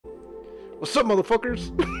What's up, motherfuckers?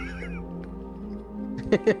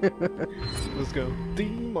 Let's go.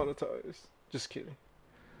 Demonetized. Just kidding.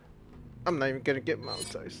 I'm not even gonna get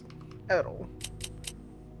monetized at all.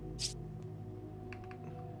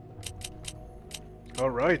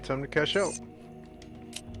 Alright, time to cash out.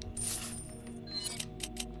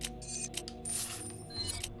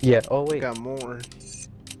 Yeah, oh wait. Got more.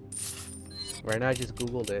 Right now I just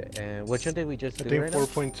googled it, and which one did we just do I think right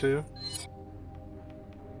 4.2.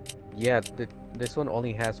 Yeah, this one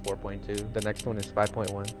only has 4.2. The next one is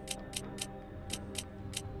 5.1.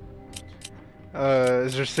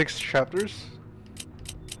 Is there 6 chapters?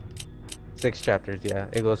 6 chapters, yeah.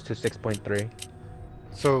 It goes to 6.3.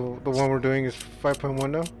 So the one we're doing is 5.1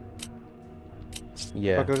 now?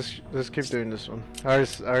 Yeah. Okay, let's keep doing this one. I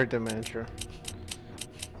already did my intro.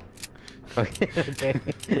 Okay.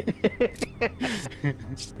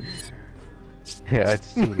 Yeah,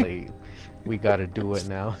 it's too late. We gotta do it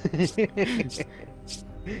now.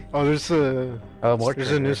 Oh, there's a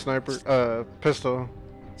there's a new sniper pistol.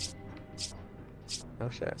 Oh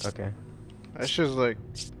shit, okay. That shit's like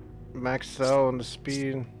maxed out on the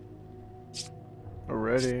speed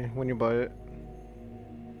already when you buy it.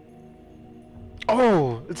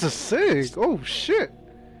 Oh, it's a SIG. Oh shit.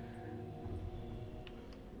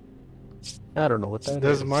 I don't know what that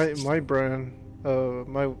That's is. my brand,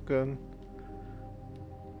 my gun.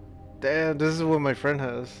 Damn, this is what my friend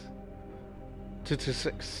has.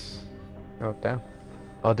 226. Oh damn.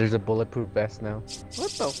 Oh, there's a bulletproof vest now. What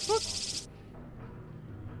the fuck?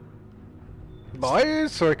 Buy it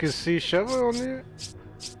so I can see Sheva on it.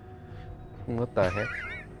 What the heck?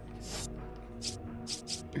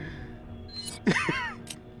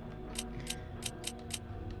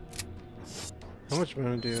 How much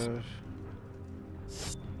money do you have?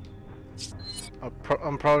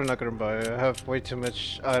 I'm probably not gonna buy it. I have way too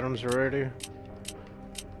much items already.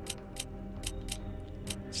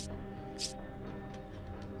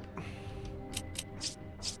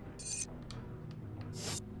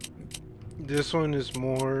 This one is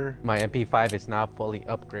more... My MP5 is now fully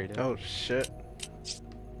upgraded. Oh shit.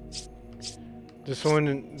 This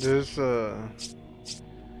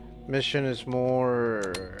mission is more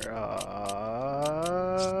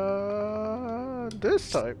this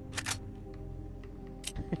type.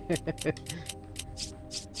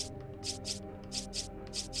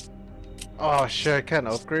 Oh shit, I can't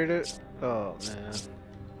upgrade it? Oh man.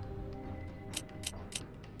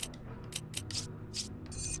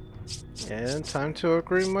 And time to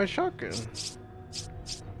upgrade my shotgun.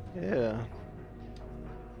 Yeah.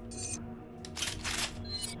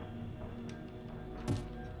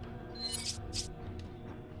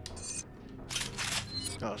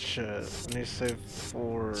 Oh shit, I need to save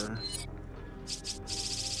for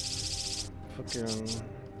fucking...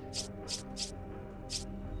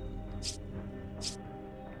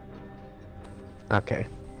 Okay.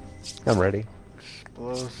 I'm ready.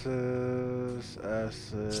 Explosives,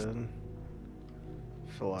 acid,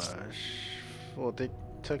 flash. Well, they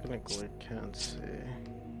technically can't see.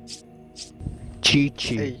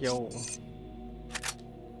 Chi-chi. Hey yo.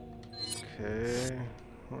 Okay.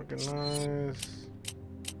 Organize.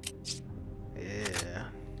 Yeah.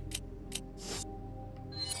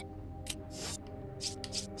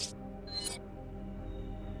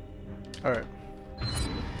 Alright.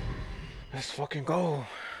 Let's fucking go.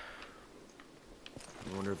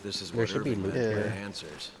 I wonder if this is There what should be Irving loot meant by here. the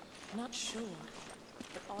answers. Not sure,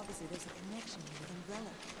 but obviously there's a connection with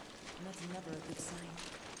Umbrella, and that's never a good sign.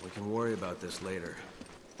 We can worry about this later.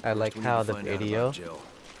 I like We need how to the find out video about Jill.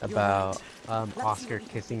 about Let's see Oscar what you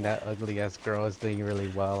kissing can that ugly ass girl is doing really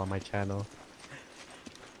well on my channel.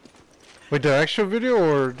 Wait, the actual video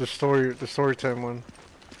or the story time one?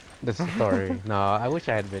 The story. No, I wish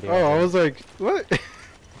I had video. Oh, of I it. was like, what?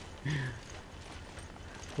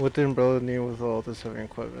 What the Umbrella need with all this heavy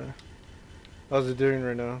equipment? How's it doing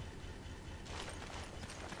right now?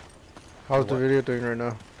 How's the What? video doing right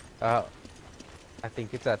now? I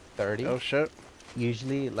think it's at 30. Oh shit.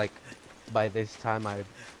 Usually, like, by this time, my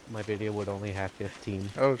video would only have 15.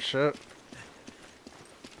 Oh shit.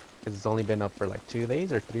 Cause it's only been up for like 2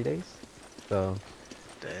 days or 3 days. So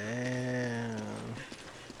Damn.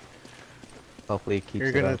 hopefully it keeps You're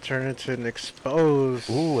it gonna up. turn into an exposed.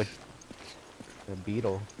 Ooh, a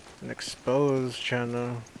beetle. An exposed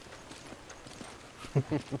channel.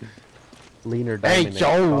 Leaner Hey Diamond.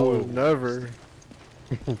 yo, exposed. never.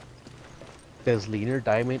 Does Leaner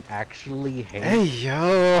Diamond actually hate? Hey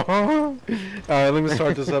yo. Alright, let me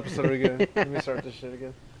start this episode again. Let me start this shit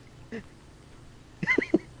again.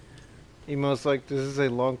 Emails like this is a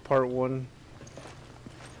long part 1.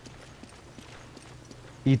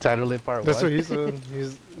 You titled it part That's one? what he said.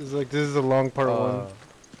 He's like, this is a long part one.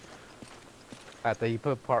 I thought you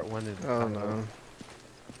put part one in the Oh title. no.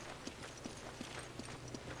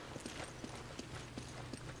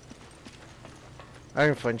 I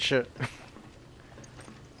didn't find shit.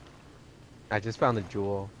 I just found the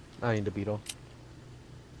jewel. I mean the beetle.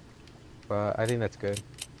 But I think that's good.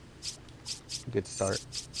 Good start.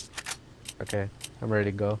 Okay, I'm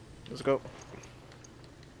ready to go. Let's go.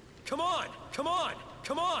 Come on! Come on!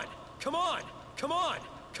 Come on! Come on! Come on!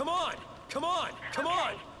 Come on! Come on! Come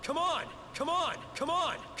on! Come on! Come on! Come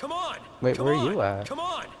on! Come on! Wait, Come where on! are you at? Come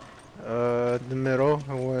on! The middle.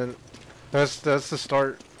 I went. That's the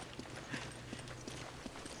start.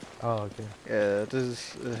 Oh, okay. Yeah, it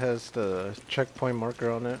has the checkpoint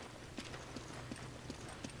marker on it.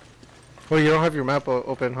 Well, you don't have your map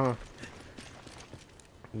open, huh?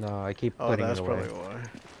 No, I keep Oh, putting that's it away. probably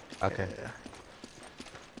why. Okay. Yeah.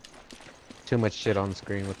 Too much shit on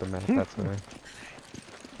screen with the map, that's why.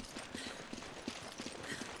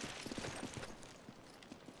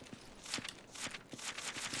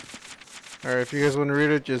 Alright, if you guys want to read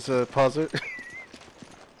it, just pause it.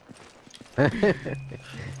 I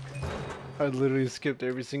literally skipped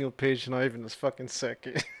every single page, not even a fucking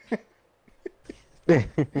second.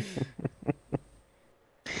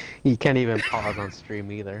 You can't even pause on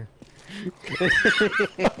stream either.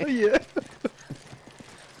 Oh, yeah.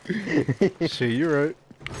 Shit, you're right.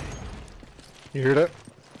 You hear that?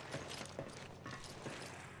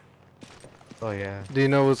 Oh yeah. Do you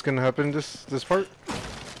know what's gonna happen this part?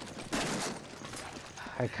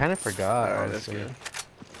 I kind of forgot, Alright, that's honestly.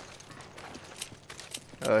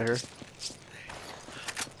 good. Here.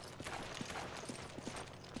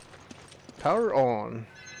 Power on.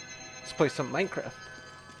 Let's play some Minecraft.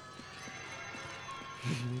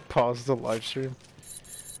 Pause the live stream.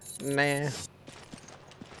 Nah.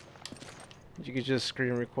 You could just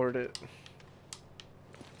screen record it.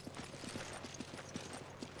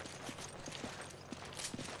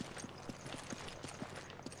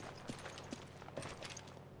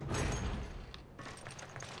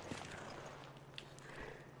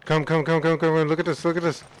 Come, look at this, look at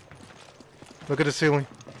this. Look at the ceiling.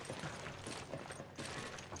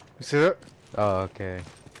 You see that? Oh, okay.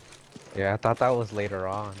 Yeah, I thought that was later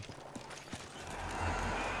on.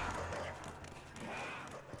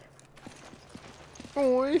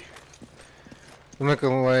 Boy. I'm not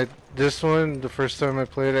gonna lie, this one, the first time I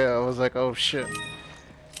played it, I was like, oh shit.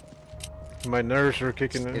 My nerves were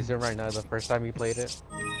kicking in. Is it right now the first time you played it?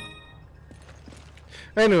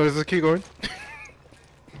 Anyways, let's keep going.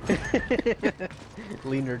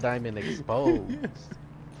 Leaner Diamond exposed.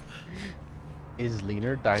 Is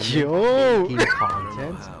Leaner Diamond Yo! making I don't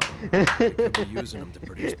know content? how. They could be using them to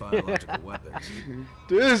produce biological weapons.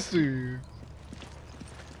 This dude.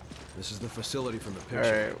 This is the facility from the picture.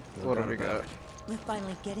 Alright, No what do doubt we about got? it. We're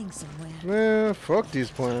finally getting somewhere. Man, fuck these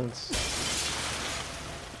plants.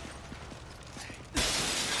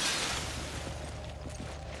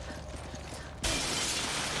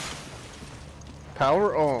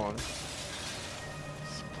 Power on.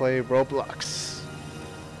 Let's play Roblox.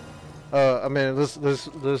 I mean,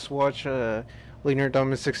 let's watch Leaner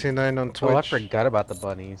Diamond 69 on Twitch. Oh, I forgot about the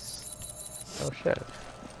bunnies. Oh shit.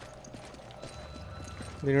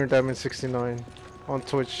 Leaner Diamond 69 on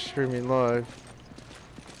Twitch streaming live.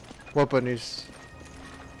 What bunnies?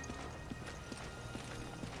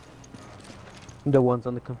 The ones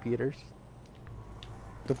on the computers?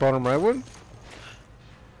 The bottom right one?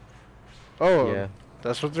 Oh, Yeah.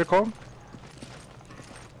 that's what they're called?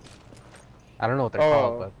 I don't know what they're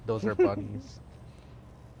called, but those are bunnies.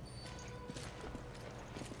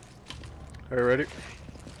 Are you ready?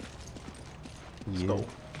 Yeah. Go.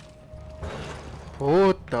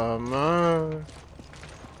 Puta man.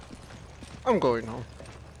 I'm going home.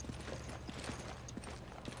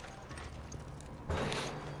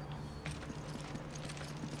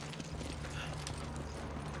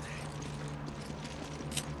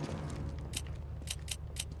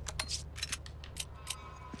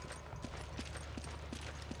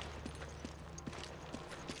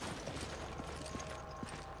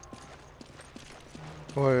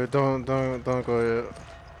 Wait, don't go yet.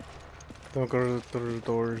 Don't go through the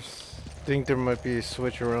doors. Think there might be a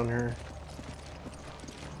switch around here.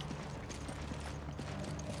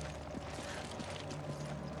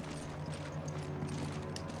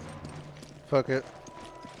 Fuck it.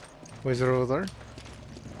 Wait, is it over there?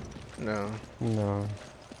 No. No.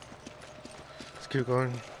 Let's keep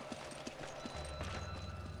going.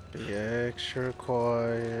 Be extra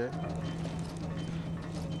quiet.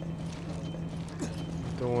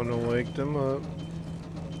 Don't want to wake them up.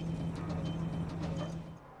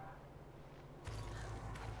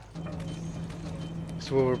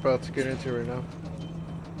 to what we're about to get into right now.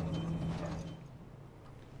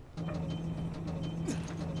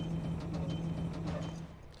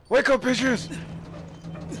 Wake up, bitches!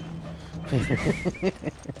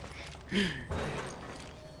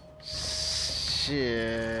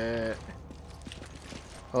 Shit.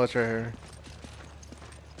 Oh, it's right here.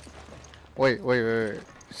 Wait.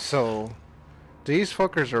 So, these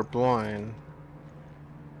fuckers are blind.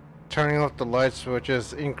 Turning off the lights will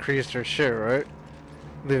just increase their shit, right?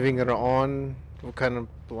 Leaving it on will kind of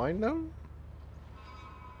blind them?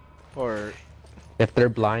 Or... If they're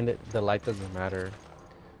blind, the light doesn't matter.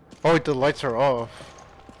 Oh wait, the lights are off.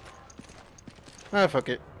 Ah, fuck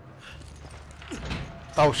it.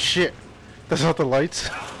 Oh shit. That's not the lights.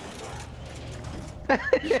 Oh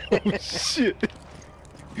shit.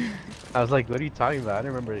 I was like, what are you talking about? I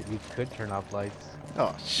didn't remember you could turn off lights.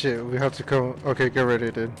 Oh shit, we have to come. Okay, get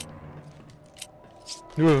ready, dude.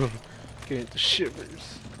 Ugh, getting the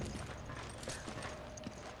shivers.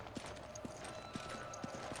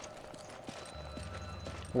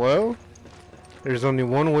 Well, there's only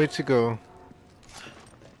one way to go.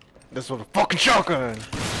 This with a fucking shotgun.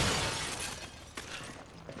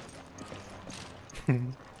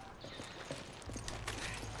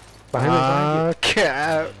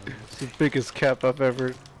 Cap. It's the biggest cap I've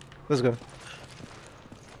ever. Let's go.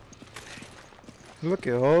 Look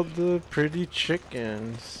at all the pretty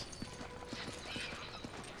chickens.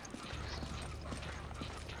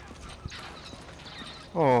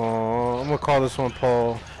 Oh, I'm gonna call this one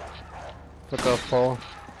Paul. Fuck off, Paul.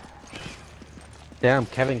 Damn,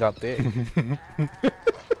 Kevin got big.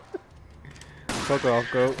 Fuck off,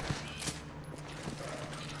 goat.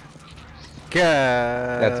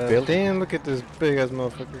 God That's Bill. damn, look at this big ass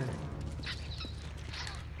motherfucker.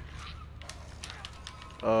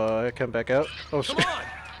 I come back out. Oh shit.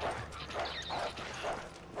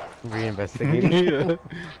 Reinvestigating. Yeah.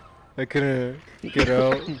 I couldn't get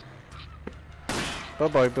out. Bye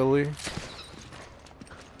bye, Billy.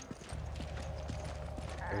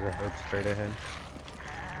 There's a hook straight ahead.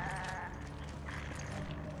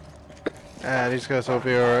 Ah, these guys will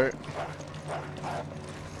be alright.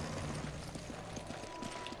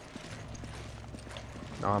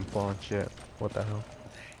 No, I'm full on shit. What the hell?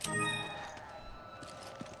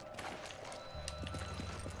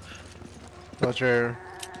 Watch your.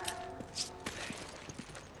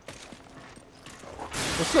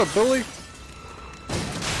 What's up, Billy? You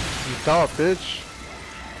thought, bitch.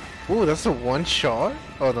 Ooh, that's a one shot?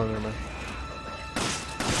 Oh, no, never mind.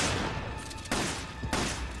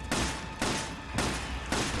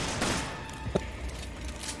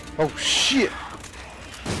 Oh, shit!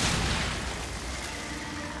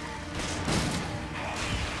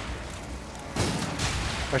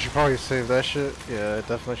 I should probably save that shit. Yeah, I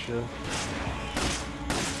definitely should.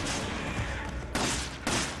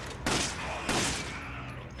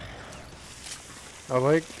 I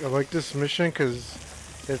like this mission because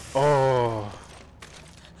it. Oh,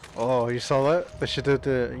 you saw that? The shit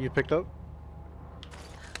that you picked up.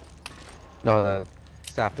 No, the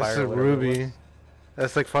sapphire. That's a or whatever it ruby. was.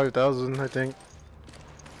 That's like 5,000, I think.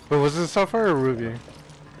 But was it sapphire or ruby?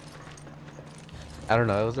 I don't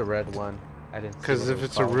know. It was a red one. I didn't. Because if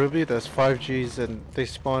it's a ruby, that's 5 Gs, and they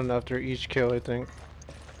spawn after each kill, I think.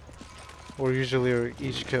 Or usually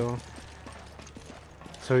each kill.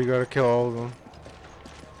 So you gotta kill all of them.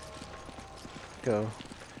 Go.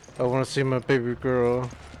 I want to see my baby girl.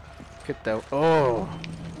 Get that. Oh.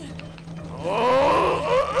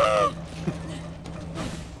 Oh.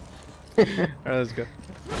 Alright, let's go.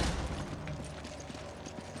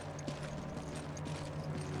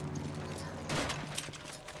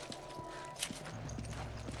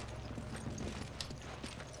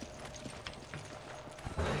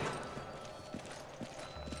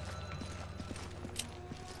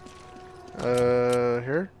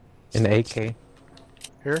 Here? An AK.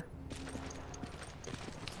 Here?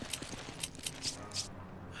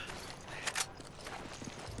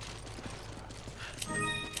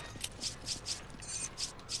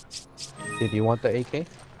 Did you want the AK?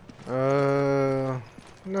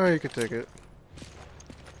 No, you can take it.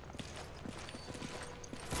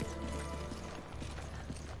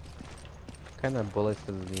 What kind of bullets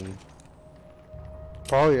does it need?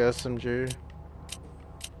 Probably SMG.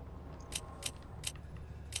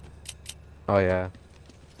 Oh yeah.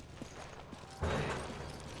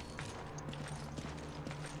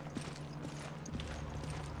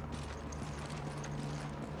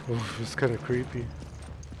 Oof, it's kind of creepy.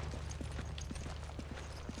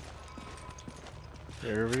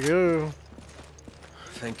 There we go.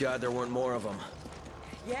 Thank God there weren't more of them.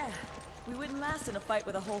 Yeah, we wouldn't last in a fight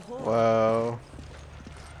with a whole horde. Wow.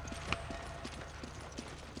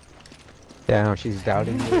 Damn, she's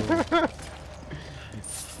doubting you. This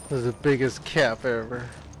is the biggest cap ever.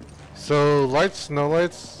 So, lights, no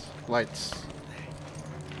lights? Lights.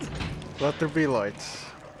 Let there be lights.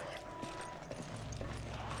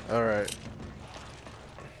 Alright.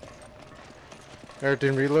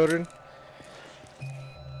 Everything reloaded?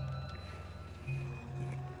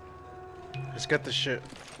 Let's get the shit.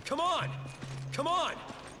 Come on! Come on!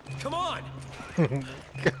 Come on! God.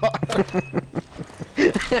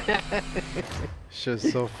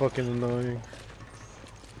 Shit's so fucking annoying.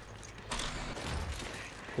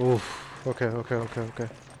 Oof. Okay, okay, okay, okay.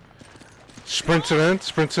 Sprint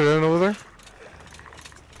it in over there.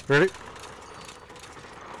 Ready?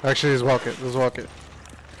 Actually, let's walk it, let's walk it.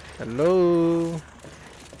 Hello?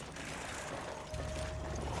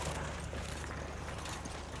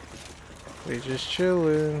 We just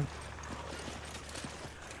chillin'.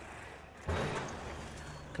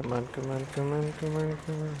 Come on, come on, come on, come on,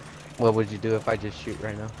 come on. What would you do if I just shoot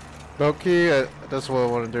right now? Loki, that's what I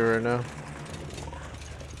want to do right now.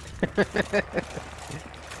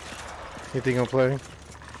 You think I'm playing?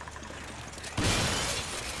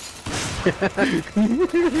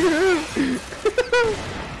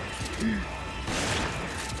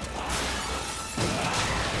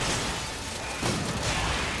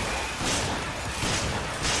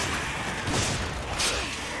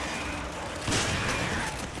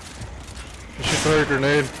 You should throw a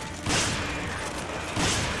grenade.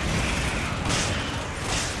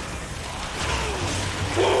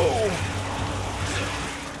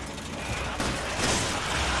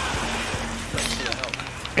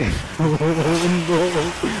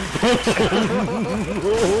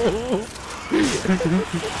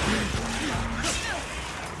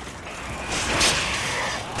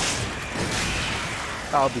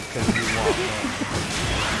 Oh, because you want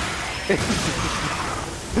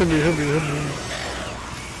Hit me, hit me, hit me.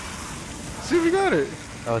 See if we got it.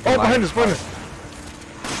 Oh, Oh, behind us, behind us.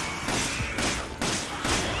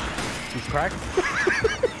 He's cracked?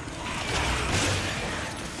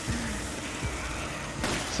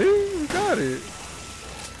 See, we got it.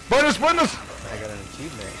 Behind us, behind us. I got an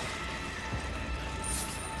achievement.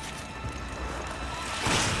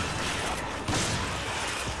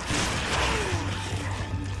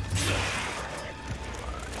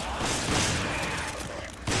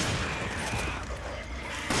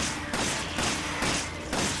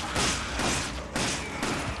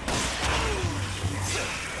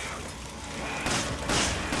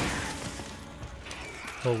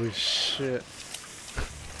 Holy shit.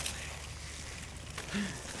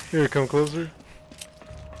 Here, come closer.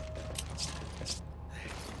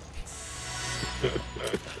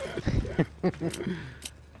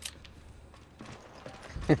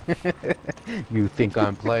 You think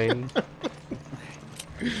I'm playing?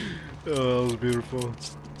 Oh, that was beautiful.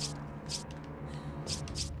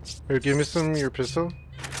 Here, give me some of your pistol.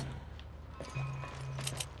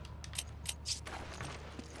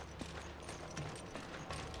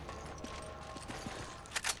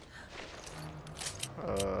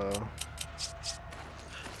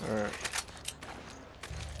 Alright.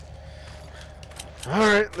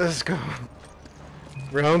 Alright, let's go.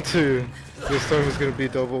 Round 2. This time is gonna be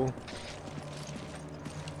double.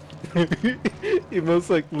 It must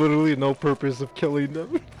like literally no purpose of killing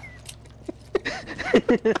them.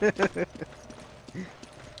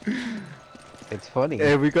 It's funny.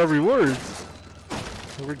 And we got rewards.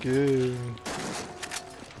 We're good.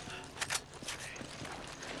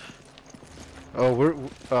 Oh,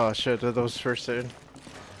 oh shit, that was first aid.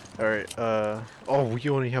 Alright, oh, we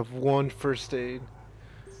only have one first aid.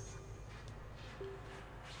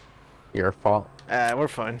 Your fault. Ah, we're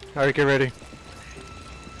fine. Alright, get ready.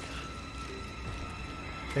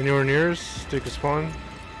 Anywhere near us? Take a spawn?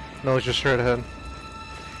 No, it's just straight ahead.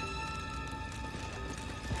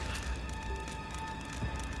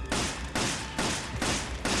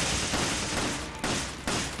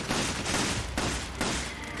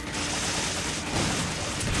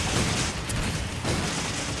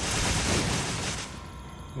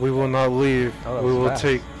 We will not leave. Oh, We will fast.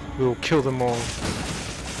 we will kill them all.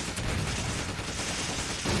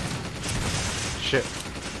 Shit.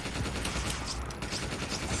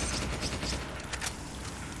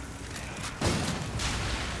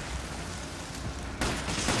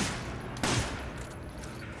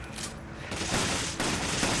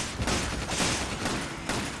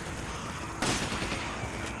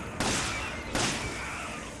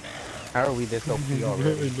 How are we this OP already?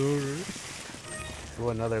 I know, right? Do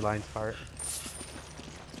another line start.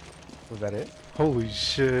 Was that it? Holy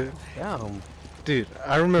shit. Damn. Dude,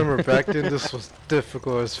 I remember back then this was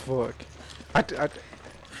difficult as fuck.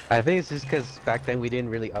 I think it's just because back then we didn't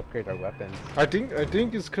really upgrade our weapons. I think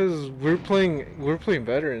it's because we're playing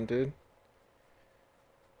veteran, dude.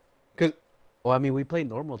 Cause Well, I mean, we played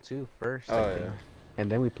normal too first, I oh think, yeah,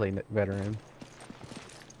 and then we played veteran.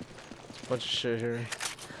 bunch of shit here.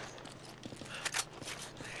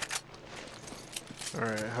 All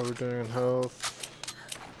right, how we doing on health?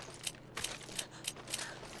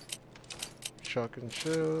 Shotgun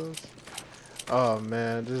shells. Oh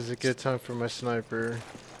man, this is a good time for my sniper.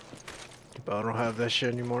 But I don't have that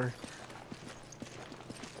shit anymore.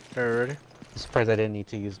 Alright, ready? I'm surprised I didn't need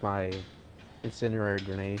to use my incinerator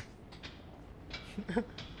grenade.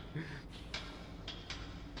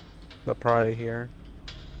 But probably here.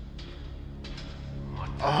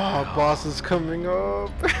 Oh, boss is coming up.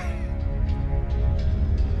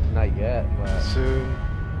 Not yet, but Soon.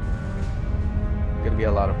 gonna be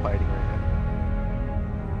a lot of fighting right now.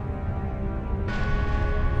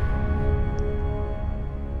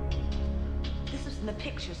 This was in the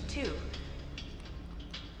pictures, too.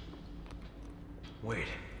 Wait,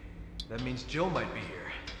 that means Jill might be here.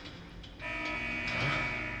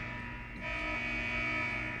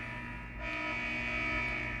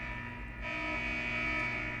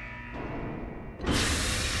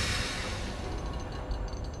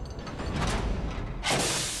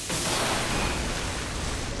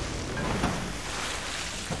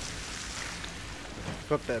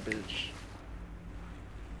 Fuck that bitch.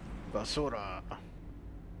 Basura.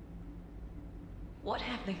 What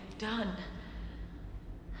have they done?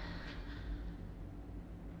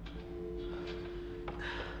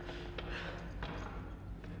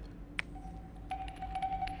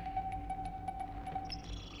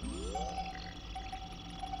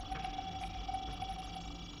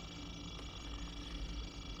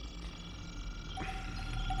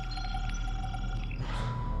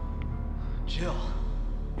 Jill.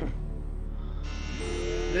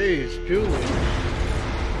 Hey, it's Julie.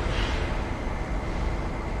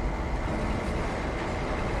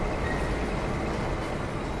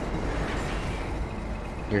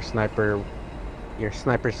 Your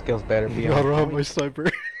sniper skills better be I on don't have point. my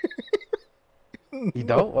sniper. You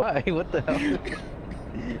don't? Why? What the hell?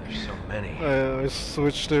 There's so many. I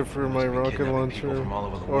switched it for my Must be rocket kidnapping people launcher from all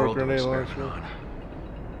over the or world to grenade experiment launcher. on.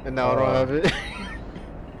 And now I don't have it.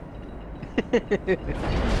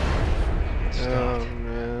 Stop. Oh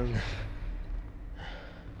man.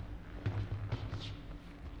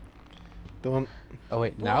 Don't. Oh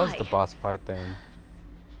wait, now is the Why? boss part then.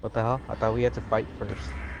 What the hell? I thought we had to fight first.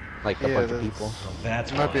 Like a Yeah, bunch of that's- people. Well,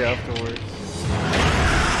 that's It might be why. afterwards.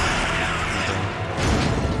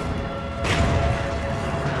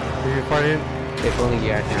 Are you fighting? If only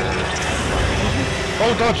you had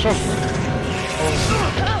Oh, dodge! Oh.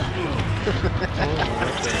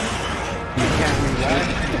 You can't relax.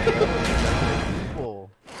 People.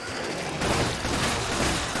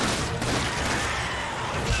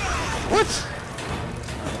 What?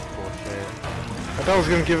 Bullshit. I thought it was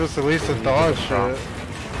gonna give us at least a dodge shot.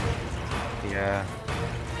 Yeah.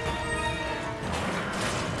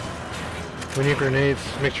 We need grenades.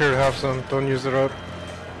 Make sure to have some. Don't use it up.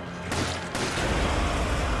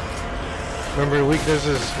 Remember, weakness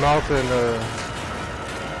is mouth and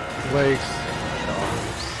legs. The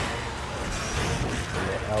arms.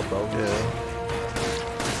 The elbows. Yeah.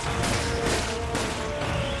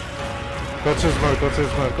 Go to his mouth. Go to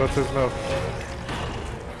his mouth. Go to his mouth.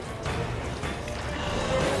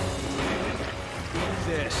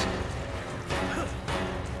 This.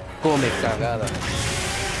 Come cagada.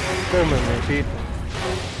 Cómeme, Pete.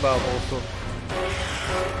 Baboso.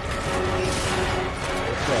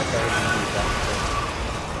 Eso acá es un desastre.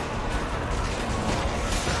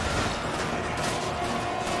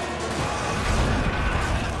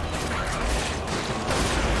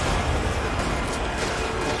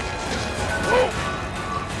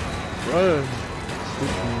 Run.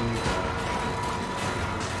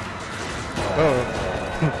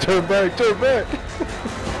 Oh. Turn back, turn back.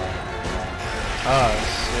 Ah,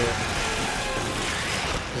 shit.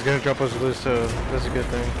 He's gonna drop us loose, so that's a good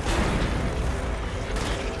thing.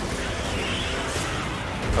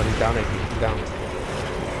 Oh, he's down, he's down.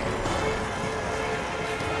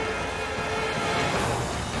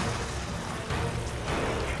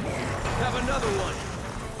 Have another one.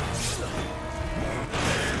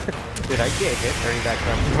 Did I get hit turning back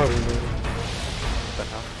up? Probably not. What the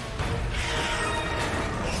hell?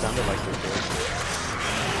 Sounded like it did.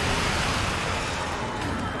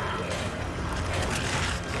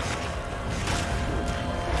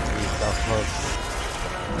 He's so close.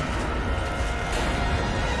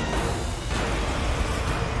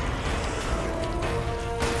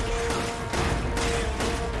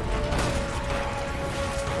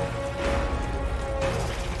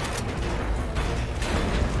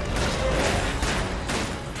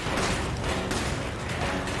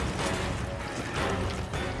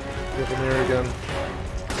 in here again.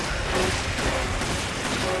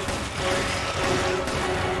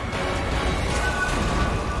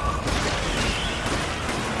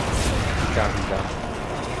 Down, down.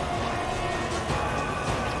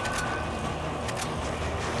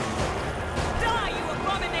 Die, you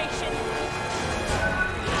abomination!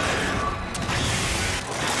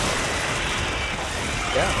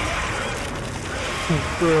 Yeah.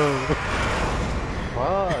 Bro.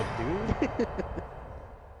 Fuck, dude.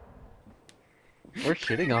 We're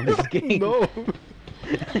shitting on this game. No.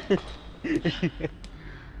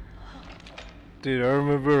 Dude, I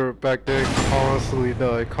remember back then constantly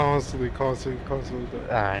die. Constantly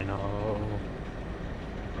die. I know.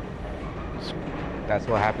 That's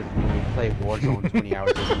what happens when we play Warzone 20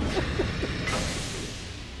 hours a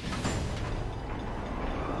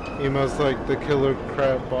week. He must like the killer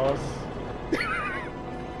crab boss.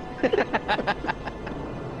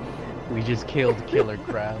 We just killed Killer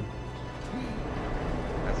Crab.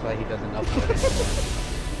 That's why he doesn't upload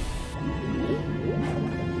anymore.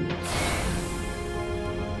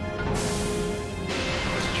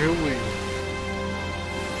 It's Julie.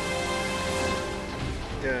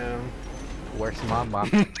 Yeah. Where's Mama?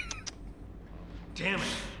 Damn it.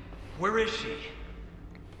 Where is she?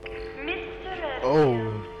 Mr.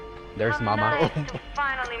 Oh. There's How Mama. nice to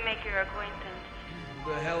finally make your acquaintance.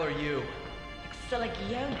 Who the hell are you?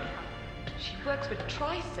 Excelligione. She works with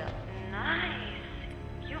Tricep, Nice.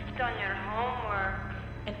 You've done your homework.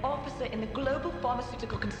 an officer in the Global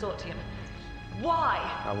Pharmaceutical Consortium. Why?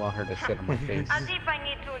 I want her to sit on my face. As if I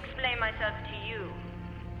need to explain myself to you.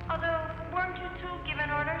 Although, weren't you two given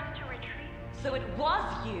orders to retreat? So it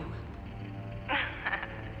was you.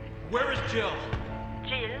 Where is Jill?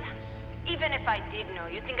 Jill, even if I did know,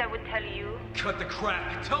 you think I would tell you? Cut the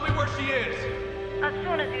crap. Tell me where she is. As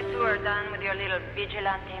soon as you two are done with your little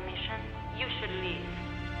vigilante mission, you should leave.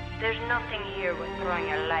 There's nothing here worth throwing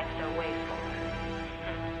your lives away for.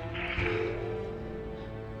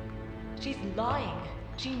 She's lying.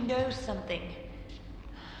 She knows something.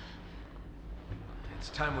 It's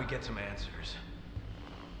time we get some answers.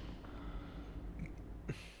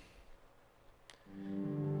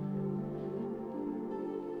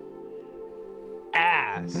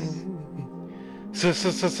 Ass!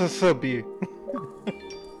 Subby.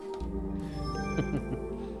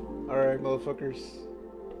 Alright, motherfuckers.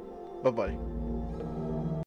 Bye-bye.